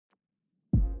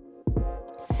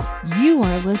You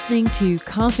are listening to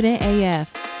Confident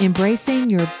AF,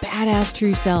 embracing your badass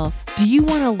true self. Do you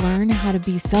want to learn how to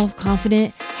be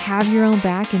self-confident, have your own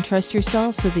back, and trust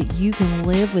yourself so that you can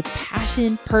live with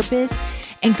passion, purpose,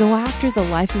 and go after the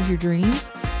life of your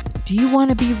dreams? Do you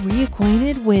want to be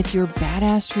reacquainted with your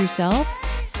badass true self?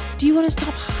 Do you want to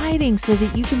stop hiding so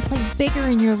that you can play bigger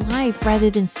in your life rather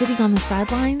than sitting on the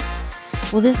sidelines?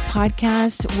 Well, this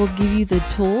podcast will give you the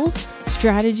tools,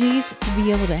 strategies to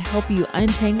be able to help you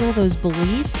untangle those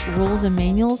beliefs, rules, and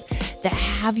manuals that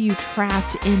have you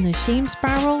trapped in the shame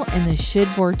spiral and the should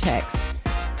vortex.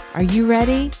 Are you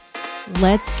ready?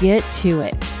 Let's get to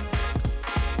it.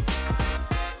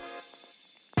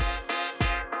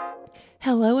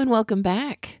 Hello and welcome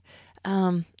back.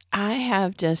 I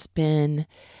have just been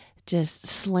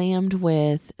slammed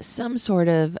with some sort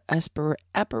of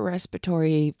upper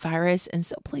respiratory virus, and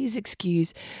so please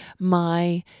excuse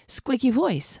my squeaky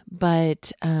voice,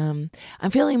 but I'm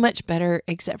feeling much better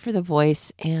except for the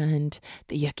voice and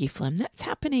the yucky phlegm that's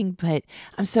happening. But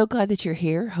I'm so glad that you're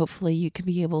here. Hopefully you can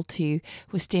be able to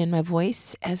withstand my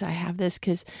voice as I have this,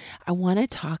 because I want to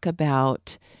talk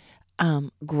about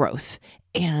growth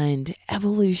and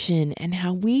evolution and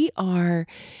how we are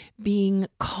being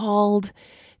called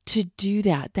to do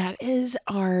that. That is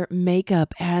our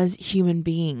makeup as human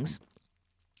beings,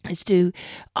 is to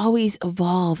always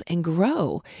evolve and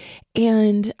grow.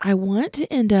 And I want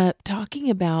to end up talking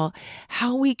about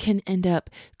how we can end up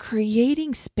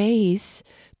creating space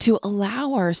to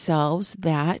allow ourselves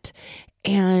that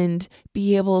and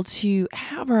be able to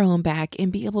have our own back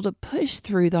and be able to push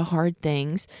through the hard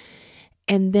things.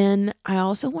 And then I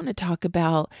also want to talk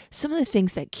about some of the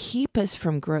things that keep us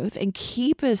from growth and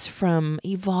keep us from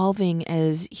evolving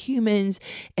as humans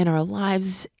in our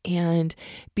lives, and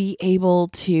be able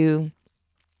to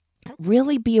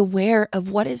really be aware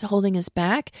of what is holding us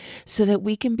back so that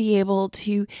we can be able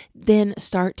to then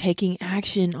start taking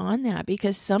action on that.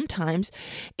 Because sometimes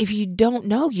if you don't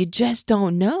know, you just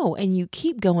don't know, and you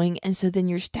keep going. And so then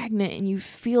you're stagnant and you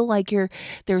feel like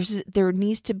there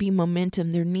needs to be momentum.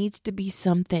 There needs to be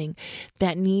something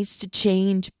that needs to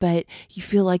change, but you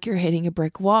feel like you're hitting a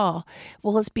brick wall.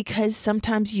 Well, it's because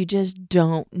sometimes you just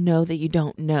don't know that you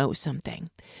don't know something.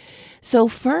 So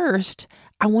first,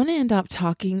 I want to end up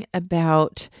talking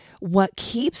about what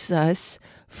keeps us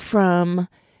from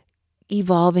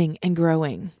evolving and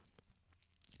growing.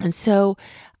 And so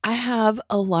I have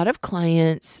a lot of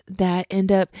clients that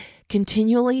end up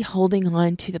continually holding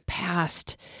on to the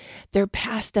past, their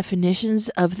past definitions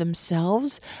of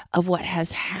themselves, of what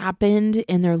has happened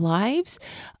in their lives,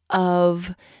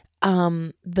 of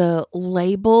the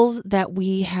labels that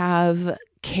we have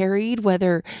carried,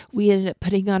 whether we ended up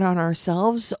putting it on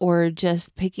ourselves or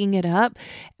just picking it up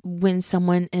when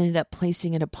someone ended up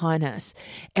placing it upon us.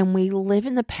 And we live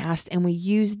in the past and we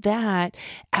use that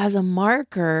as a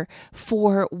marker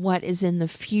for what is in the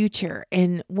future.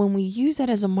 And when we use that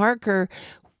as a marker,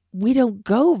 we don't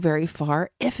go very far,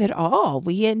 if at all.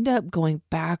 We end up going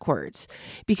backwards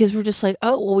because we're just like,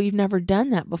 oh, well, we've never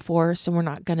done that before, so we're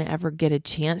not going to ever get a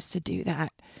chance to do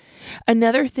that.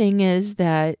 Another thing is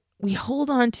that we hold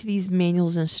on to these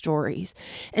manuals and stories.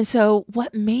 And so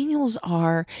what manuals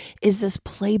are is this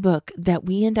playbook that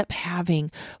we end up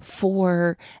having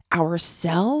for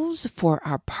ourselves, for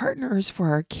our partners, for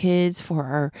our kids,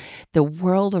 for the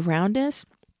world around us.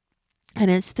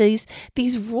 And it's these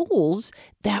rules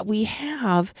that we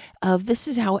have of this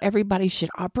is how everybody should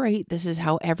operate. This is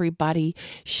how everybody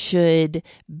should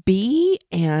be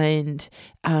and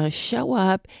show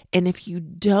up. And if you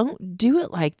don't do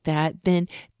it like that, then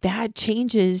that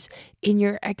changes in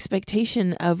your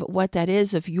expectation of what that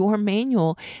is of your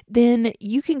manual. Then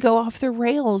you can go off the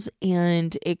rails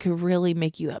and it could really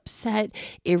make you upset.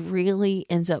 It really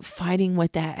ends up fighting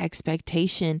with that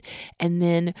expectation. And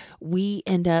then we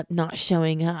end up not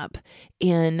showing up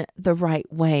in the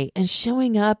right way. And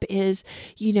showing up is,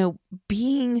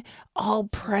 being all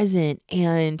present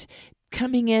and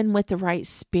coming in with the right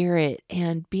spirit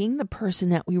and being the person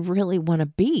that we really want to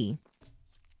be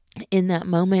in that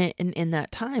moment and in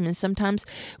that time. And sometimes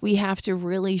we have to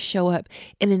really show up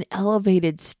in an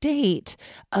elevated state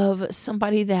of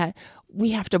somebody that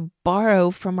we have to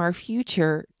borrow from our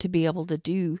future to be able to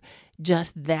do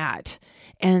just that.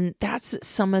 And that's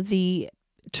some of the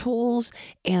tools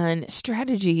and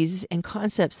strategies and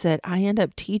concepts that I end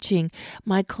up teaching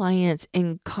my clients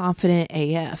in Confident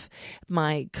AF,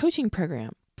 my coaching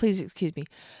program. Please excuse me.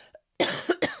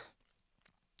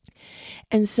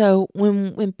 And so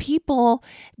when people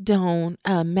don't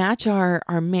match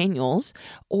our manuals,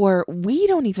 or we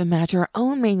don't even match our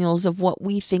own manuals of what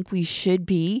we think we should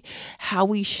be, how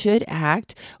we should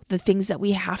act, the things that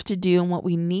we have to do and what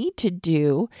we need to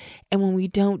do, and when we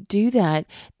don't do that,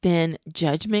 then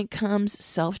judgment comes,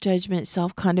 self-judgment,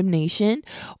 self-condemnation,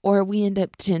 or we end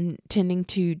up tending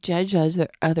to judge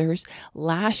others,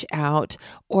 lash out,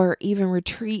 or even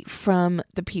retreat from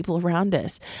the people around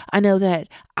us. I know that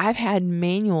I've had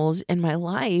manuals in my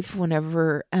life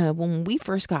when we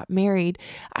first got married.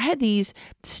 I had these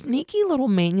sneaky little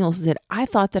manuals that I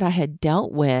thought that I had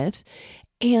dealt with.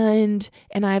 And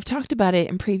I've talked about it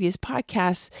in previous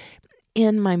podcasts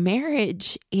in my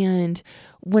marriage. And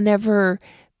whenever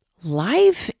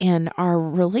life and our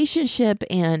relationship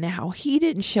and how he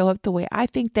didn't show up the way I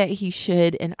think that he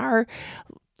should, and our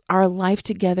life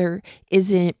together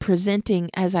isn't presenting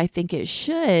as I think it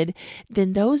should,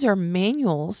 then those are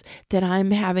manuals that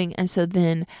I'm having. And so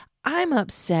then I'm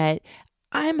upset.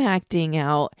 I'm acting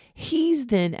out. He's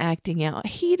then acting out.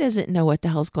 He doesn't know what the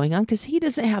hell's going on because he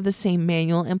doesn't have the same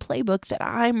manual and playbook that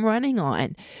I'm running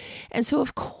on. And so,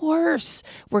 of course,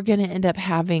 we're going to end up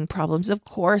having problems. Of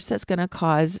course, that's going to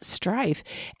cause strife.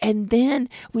 And then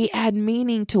we add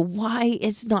meaning to why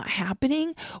it's not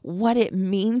happening, what it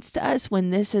means to us when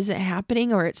this isn't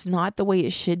happening or it's not the way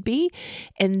it should be.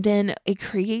 And then it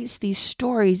creates these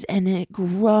stories and it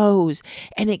grows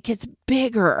and it gets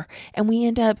bigger. And we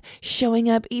end up showing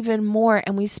up even more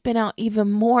and we spin out even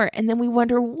more. And then we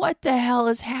wonder what the hell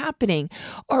is happening.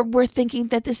 Or we're thinking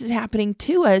that this is happening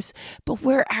to us, but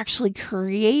we're actually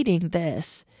creating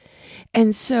this.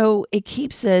 And so it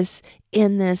keeps us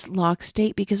in this locked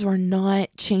state because we're not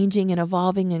changing and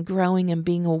evolving and growing and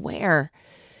being aware.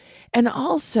 And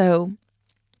also,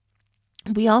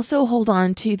 we also hold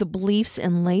on to the beliefs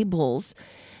and labels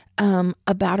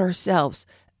about ourselves.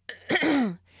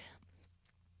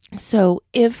 So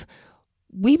if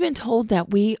we've been told that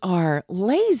we are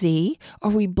lazy, or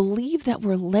we believe that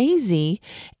we're lazy,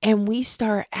 and we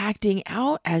start acting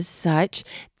out as such,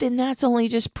 then that's only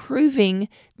just proving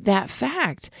that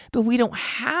fact. But we don't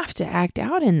have to act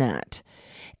out in that.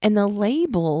 And the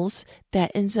labels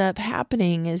that ends up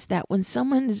happening is that when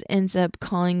someone ends up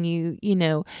calling you,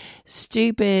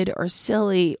 stupid or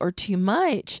silly or too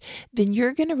much, then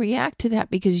you're going to react to that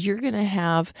because you're going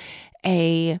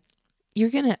to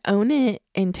own it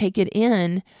and take it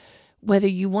in, whether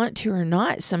you want to or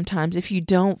not. Sometimes if you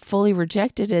don't fully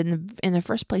reject it in the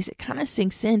first place, it kind of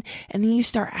sinks in, and then you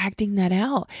start acting that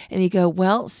out and you go,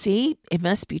 well, see, it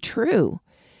must be true.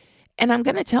 And I'm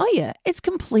going to tell you, it's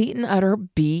complete and utter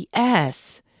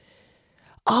BS.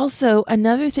 Also,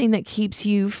 another thing that keeps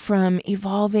you from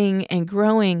evolving and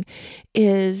growing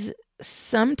is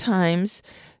sometimes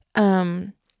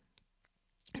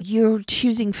you're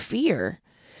choosing fear.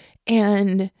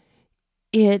 And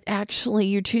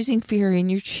you're choosing fear and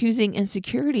you're choosing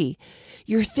insecurity.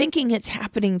 You're thinking it's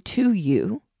happening to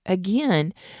you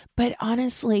again, but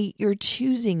honestly, you're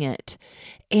choosing it.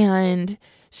 And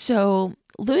so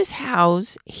Lewis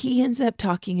Howes, he ends up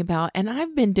talking about, and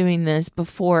I've been doing this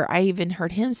before I even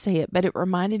heard him say it, but it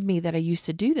reminded me that I used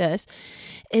to do this,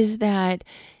 is that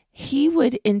he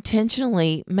would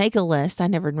intentionally make a list. I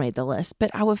never made the list,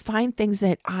 but I would find things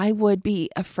that I would be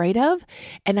afraid of,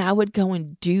 and I would go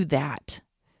and do that.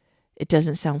 It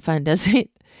doesn't sound fun, does it?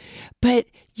 But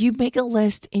you make a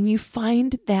list and you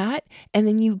find that, and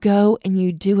then you go and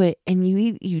you do it, and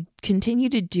you continue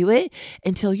to do it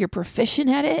until you're proficient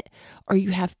at it or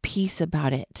you have peace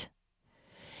about it.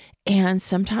 And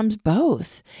sometimes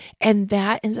both. And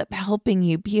that ends up helping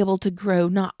you be able to grow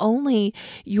not only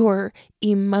your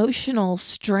emotional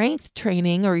strength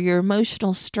training or your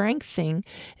emotional strengthening,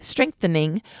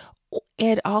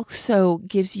 it also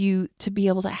gives you to be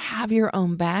able to have your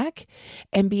own back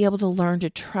and be able to learn to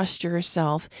trust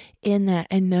yourself in that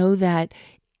and know that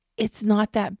it's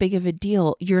not that big of a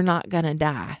deal. You're not going to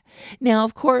die. Now,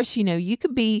 of course, you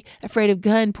could be afraid of a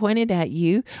gun pointed at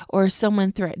you or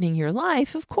someone threatening your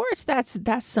life. Of course, that's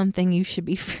something you should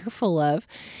be fearful of,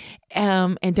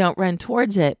 and don't run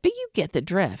towards it. But you get the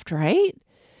drift, right?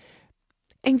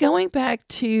 And going back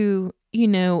to,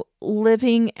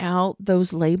 living out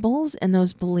those labels and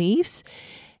those beliefs,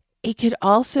 it could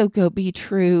also be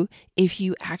true if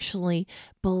you actually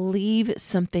believe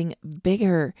something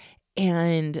bigger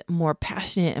and more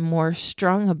passionate and more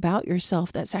strong about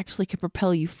yourself that's actually could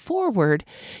propel you forward.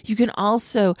 You can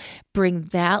also bring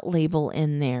that label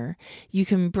in there. You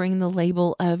can bring the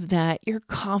label of that you're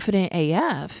confident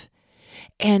AF.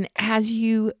 And as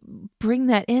you bring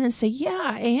that in and say, yeah,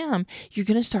 I am, you're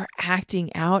going to start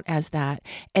acting out as that.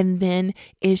 And then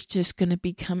it's just going to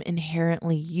become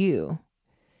inherently you.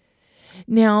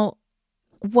 Now,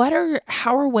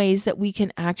 how are ways that we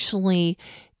can actually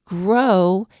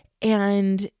grow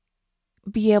and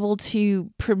be able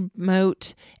to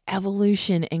promote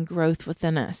evolution and growth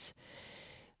within us?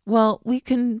 Well, we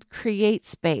can create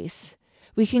space.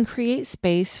 We can create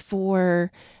space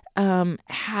for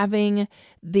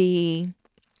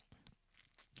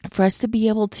for us to be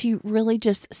able to really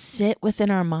just sit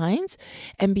within our minds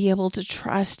and be able to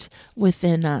trust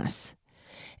within us.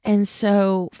 And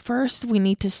so first we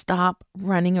need to stop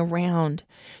running around,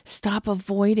 stop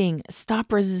avoiding,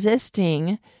 stop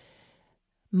resisting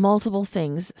multiple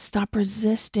things, stop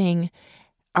resisting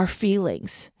our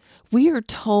feelings. We are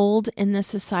told in this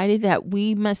society that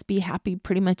we must be happy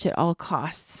pretty much at all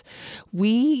costs.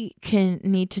 We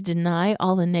need to deny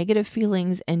all the negative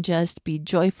feelings and just be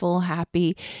joyful,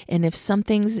 happy. And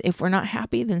if we're not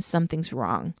happy, then something's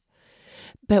wrong.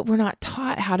 But we're not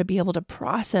taught how to be able to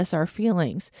process our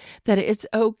feelings, that it's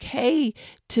okay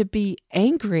to be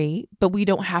angry, but we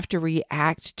don't have to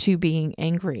react to being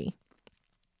angry.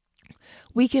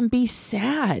 We can be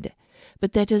sad,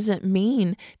 but that doesn't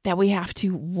mean that we have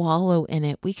to wallow in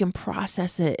it. We can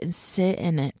process it and sit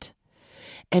in it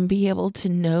and be able to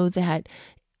know that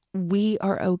we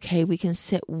are okay. We can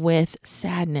sit with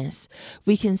sadness.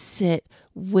 We can sit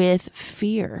with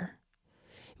fear.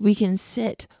 We can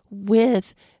sit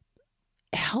with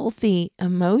healthy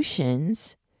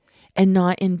emotions and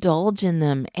not indulge in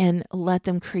them and let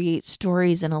them create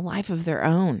stories and a life of their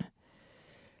own.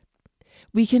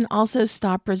 We can also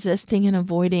stop resisting and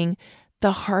avoiding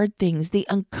the hard things, the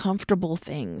uncomfortable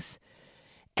things,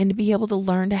 and be able to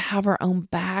learn to have our own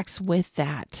backs with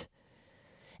that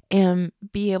and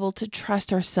be able to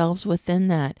trust ourselves within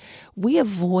that. We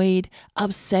avoid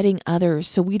upsetting others,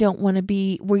 so we don't want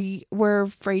to we're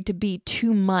afraid to be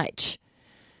too much.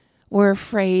 We're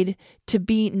afraid to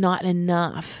be not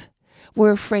enough.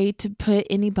 We're afraid to put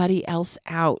anybody else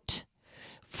out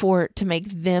to make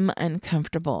them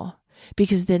uncomfortable,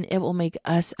 because then it will make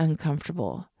us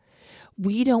uncomfortable.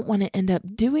 We don't want to end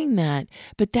up doing that,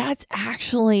 but that's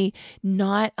actually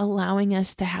not allowing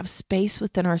us to have space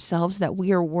within ourselves, that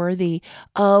we are worthy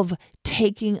of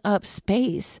taking up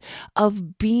space,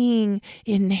 of being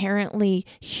inherently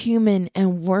human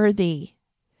and worthy.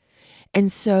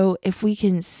 And so if we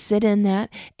can sit in that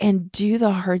and do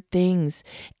the hard things,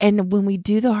 and when we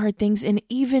do the hard things, and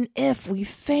even if we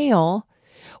fail,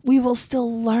 we will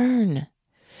still learn.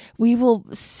 We will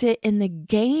sit in the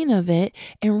gain of it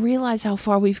and realize how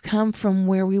far we've come from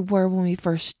where we were when we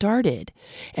first started,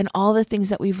 and all the things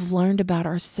that we've learned about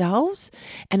ourselves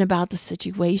and about the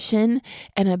situation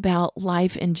and about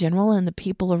life in general and the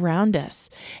people around us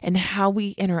and how we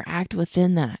interact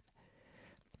within that.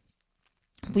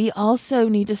 We also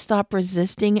need to stop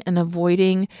resisting and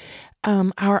avoiding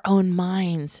our own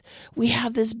minds. We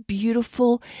have this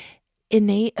beautiful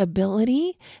innate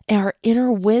ability, our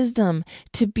inner wisdom,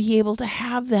 to be able to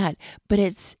have that, but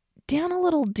it's down a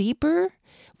little deeper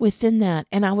within that.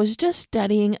 And I was just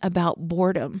studying about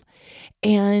boredom,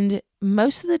 and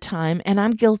most of the time, and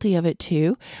I'm guilty of it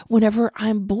too, whenever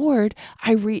I'm bored,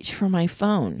 I reach for my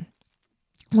phone.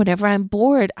 Whenever I'm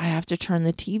bored, I have to turn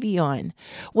the TV on.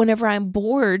 Whenever I'm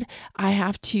bored, I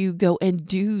have to go and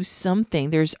do something.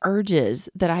 There's urges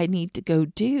that I need to go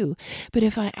do. But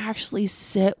if I actually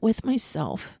sit with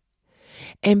myself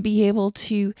and be able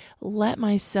to let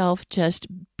myself just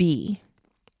be,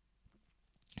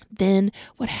 then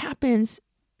what happens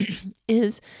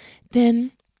is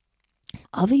then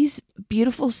all these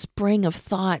beautiful spring of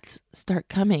thoughts start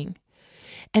coming.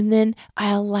 And then I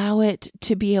allow it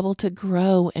to be able to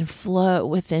grow and flow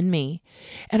within me.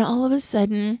 And all of a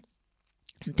sudden,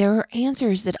 there are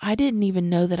answers that I didn't even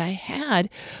know that I had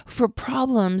for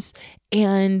problems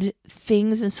and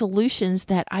things and solutions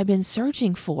that I've been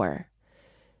searching for.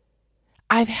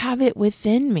 I have it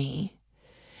within me.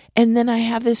 And then I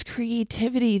have this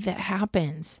creativity that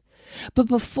happens. But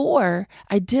before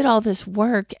I did all this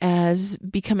work as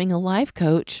becoming a life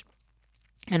coach,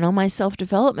 and all my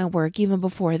self-development work, even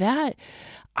before that,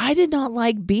 I did not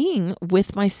like being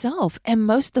with myself. And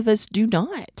most of us do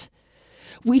not.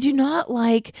 We do not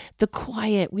like the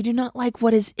quiet. We do not like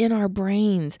what is in our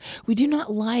brains. We do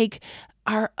not like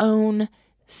our own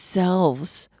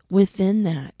selves within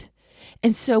that.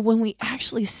 And so when we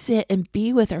actually sit and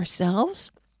be with ourselves,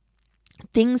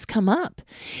 things come up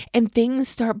and things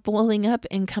start boiling up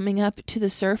and coming up to the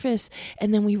surface.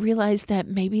 And then we realize that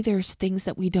maybe there's things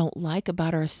that we don't like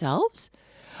about ourselves,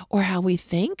 or how we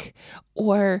think,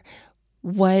 or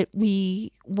what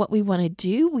we want to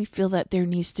do. We feel that there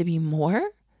needs to be more.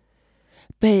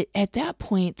 But at that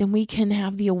point, then we can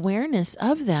have the awareness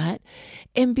of that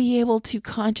and be able to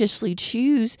consciously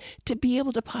choose to be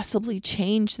able to possibly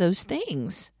change those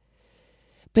things.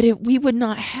 But if we would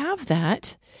not have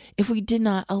that, if we did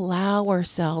not allow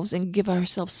ourselves and give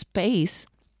ourselves space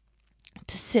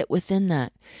to sit within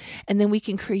that, and then we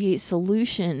can create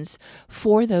solutions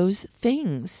for those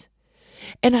things.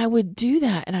 And I would do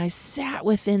that, and I sat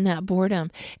within that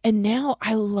boredom. And now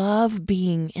I love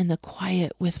being in the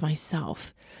quiet with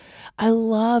myself. I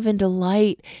love and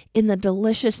delight in the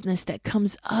deliciousness that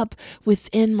comes up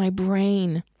within my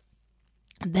brain.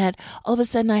 That all of a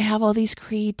sudden I have all these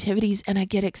creativities and I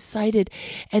get excited,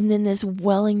 and then this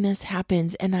wellingness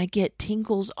happens and I get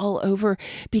tingles all over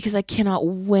because I cannot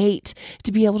wait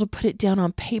to be able to put it down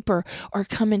on paper or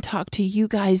come and talk to you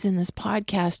guys in this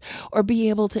podcast, or be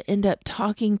able to end up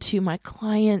talking to my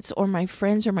clients or my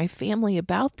friends or my family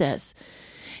about this.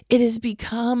 It has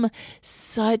become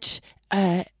such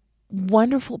a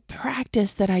wonderful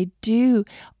practice that I do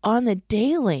on the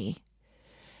daily,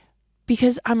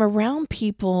 because I'm around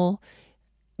people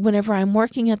whenever I'm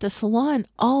working at the salon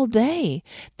all day.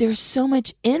 There's so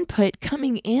much input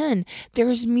coming in.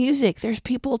 There's music, there's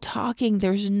people talking,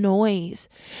 there's noise.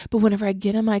 But whenever I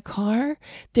get in my car,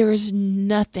 there is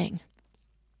nothing.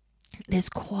 It is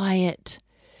quiet,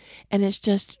 and it's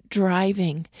just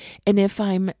driving. And if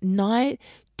I'm not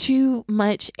too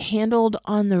much handled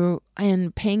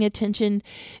and paying attention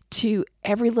to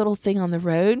every little thing on the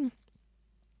road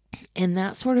and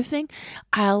that sort of thing,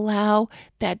 I allow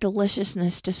that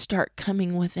deliciousness to start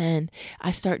coming within.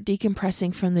 I start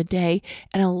decompressing from the day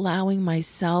and allowing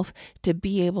myself to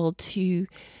be able to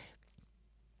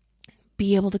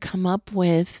come up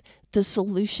with the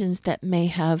solutions that may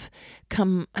have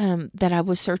come, that I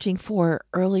was searching for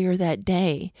earlier that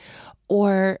day.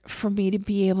 Or for me to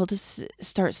be able to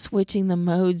start switching the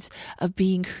modes of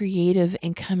being creative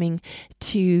and coming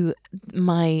to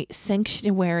my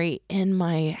sanctuary in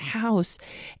my house,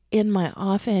 in my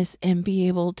office, and be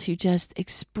able to just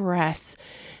express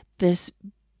this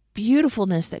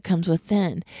beautifulness that comes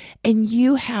within. And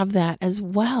you have that as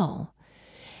well.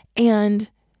 And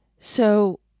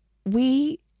so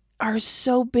we are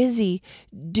so busy,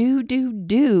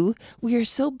 do. We are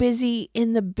so busy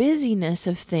in the busyness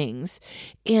of things,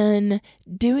 in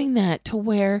doing that to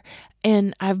where,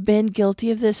 and I've been guilty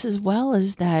of this as well,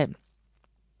 is that,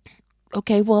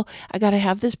 okay, well, I got to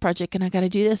have this project, and I got to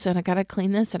do this, and I got to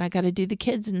clean this, and I got to do the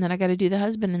kids, and then I got to do the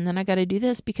husband, and then I got to do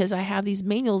this, because I have these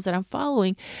manuals that I'm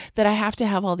following, that I have to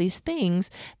have all these things.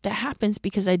 That happens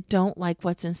because I don't like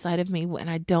what's inside of me, and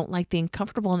I don't like the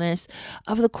uncomfortableness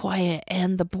of the quiet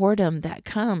and the boredom that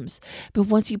comes. But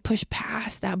once you push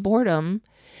past that boredom,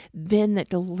 then that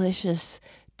delicious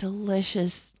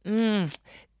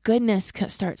goodness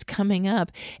starts coming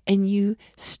up, and you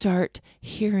start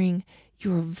hearing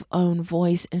your own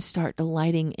voice and start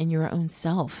delighting in your own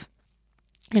self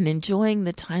and enjoying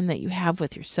the time that you have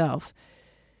with yourself.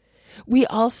 We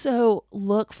also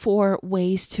look for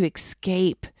ways to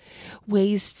escape,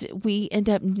 we end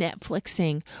up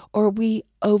Netflixing, or we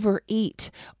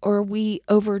overeat, or we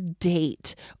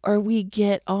overdate, or we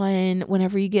get on,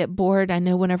 whenever you get bored. I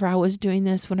know whenever I was doing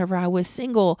this, whenever I was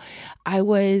single, I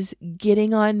was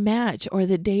getting on Match or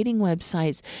the dating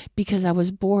websites because I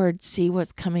was bored, see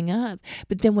what's coming up.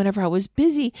 But then whenever I was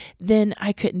busy, then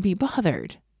I couldn't be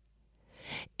bothered.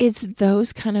 It's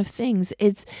those kind of things.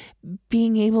 It's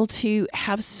being able to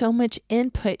have so much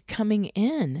input coming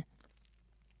in.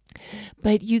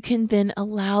 But you can then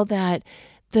allow that,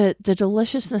 the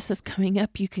deliciousness that's coming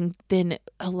up, you can then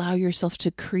allow yourself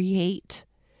to create.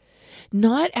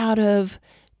 Not out of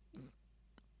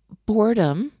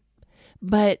boredom,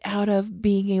 but out of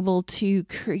being able to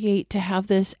create, to have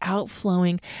this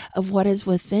outflowing of what is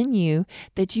within you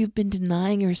that you've been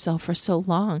denying yourself for so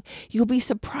long. You'll be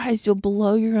surprised. You'll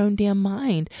blow your own damn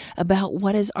mind about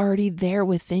what is already there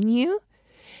within you,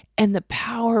 and the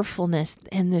powerfulness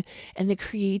and the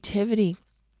creativity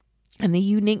and the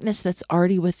uniqueness that's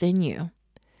already within you.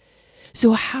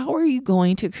 So how are you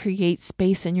going to create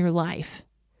space in your life?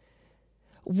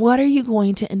 What are you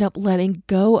going to end up letting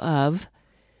go of?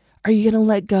 Are you going to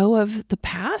let go of the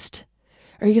past?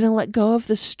 Are you going to let go of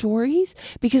the stories?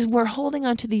 Because we're holding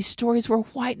on to these stories. We're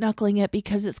white knuckling it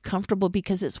because it's comfortable,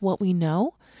 because it's what we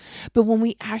know. But when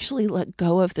we actually let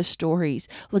go of the stories,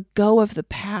 let go of the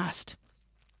past,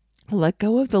 let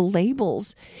go of the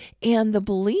labels and the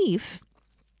belief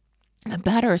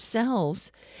about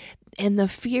ourselves and the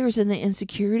fears and the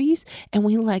insecurities, and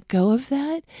we let go of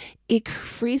that, it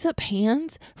frees up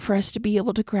hands for us to be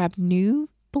able to grab new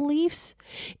beliefs.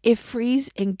 It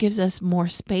frees and gives us more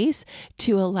space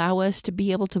to allow us to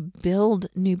be able to build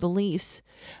new beliefs.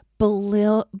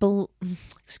 Build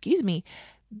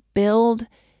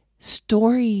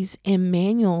stories and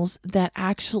manuals that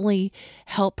actually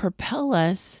help propel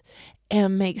us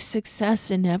and make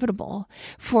success inevitable,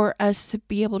 for us to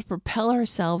be able to propel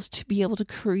ourselves to be able to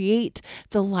create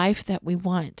the life that we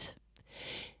want.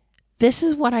 This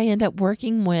is what I end up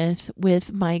working with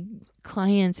my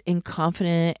clients in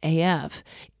Confident AF.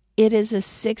 It is a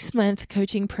 6-month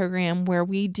coaching program where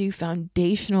we do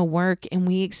foundational work and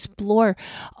we explore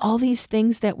all these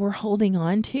things that we're holding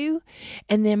on to,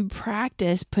 and then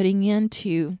practice putting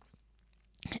into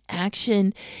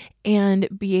action and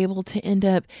be able to end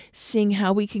up seeing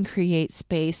how we can create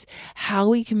space, how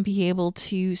we can be able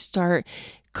to start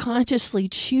consciously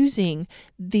choosing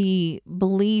the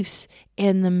beliefs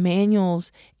and the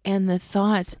manuals and the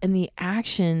thoughts and the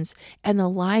actions and the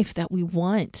life that we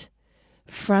want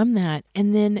from that.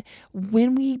 And then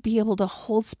when we be able to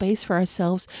hold space for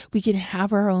ourselves, we can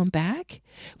have our own back.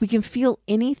 We can feel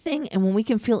anything. And when we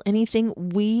can feel anything,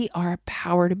 we are a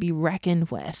power to be reckoned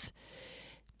with.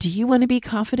 Do you want to be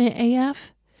Confident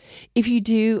AF? If you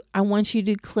do, I want you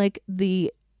to click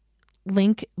the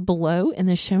link below in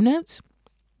the show notes.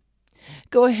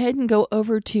 Go ahead and go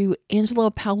over to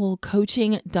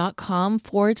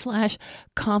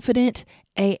angelapowellcoaching.com/confident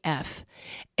AF.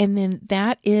 And then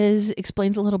that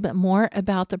explains a little bit more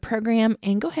about the program,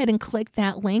 and go ahead and click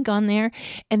that link on there.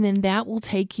 And then that will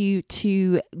take you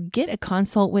to get a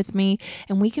consult with me,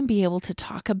 and we can be able to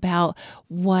talk about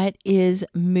what is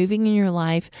moving in your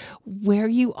life, where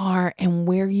you are and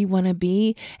where you want to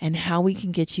be, and how we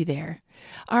can get you there.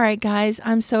 All right, guys,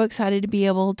 I'm so excited to be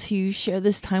able to share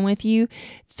this time with you.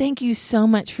 Thank you so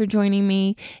much for joining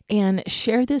me, and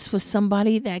share this with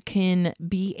somebody that can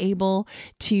be able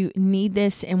to need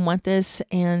this and want this,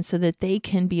 and so that they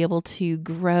can be able to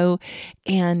grow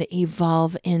and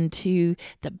evolve into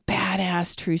the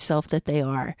badass true self that they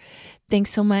are. Thanks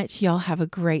so much. Y'all have a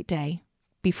great day.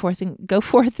 Go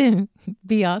forth and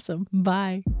be awesome.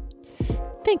 Bye.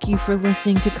 Thank you for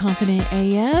listening to Confident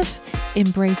AF,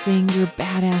 embracing your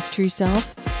badass true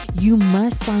self. You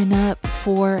must sign up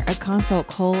for a consult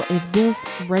call if this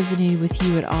resonated with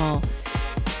you at all.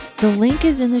 The link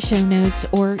is in the show notes,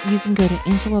 or you can go to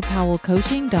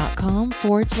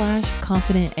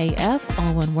angelapowellcoaching.com/confident AF,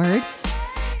 all one word.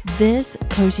 This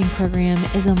coaching program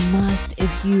is a must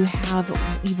if you have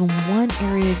even one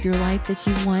area of your life that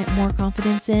you want more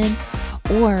confidence in,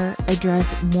 or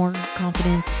address more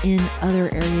confidence in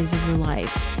other areas of your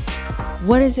life.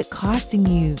 What is it costing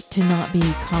you to not be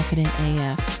Confident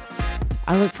AF?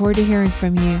 I look forward to hearing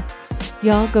from you.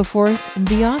 Y'all go forth and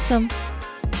be awesome.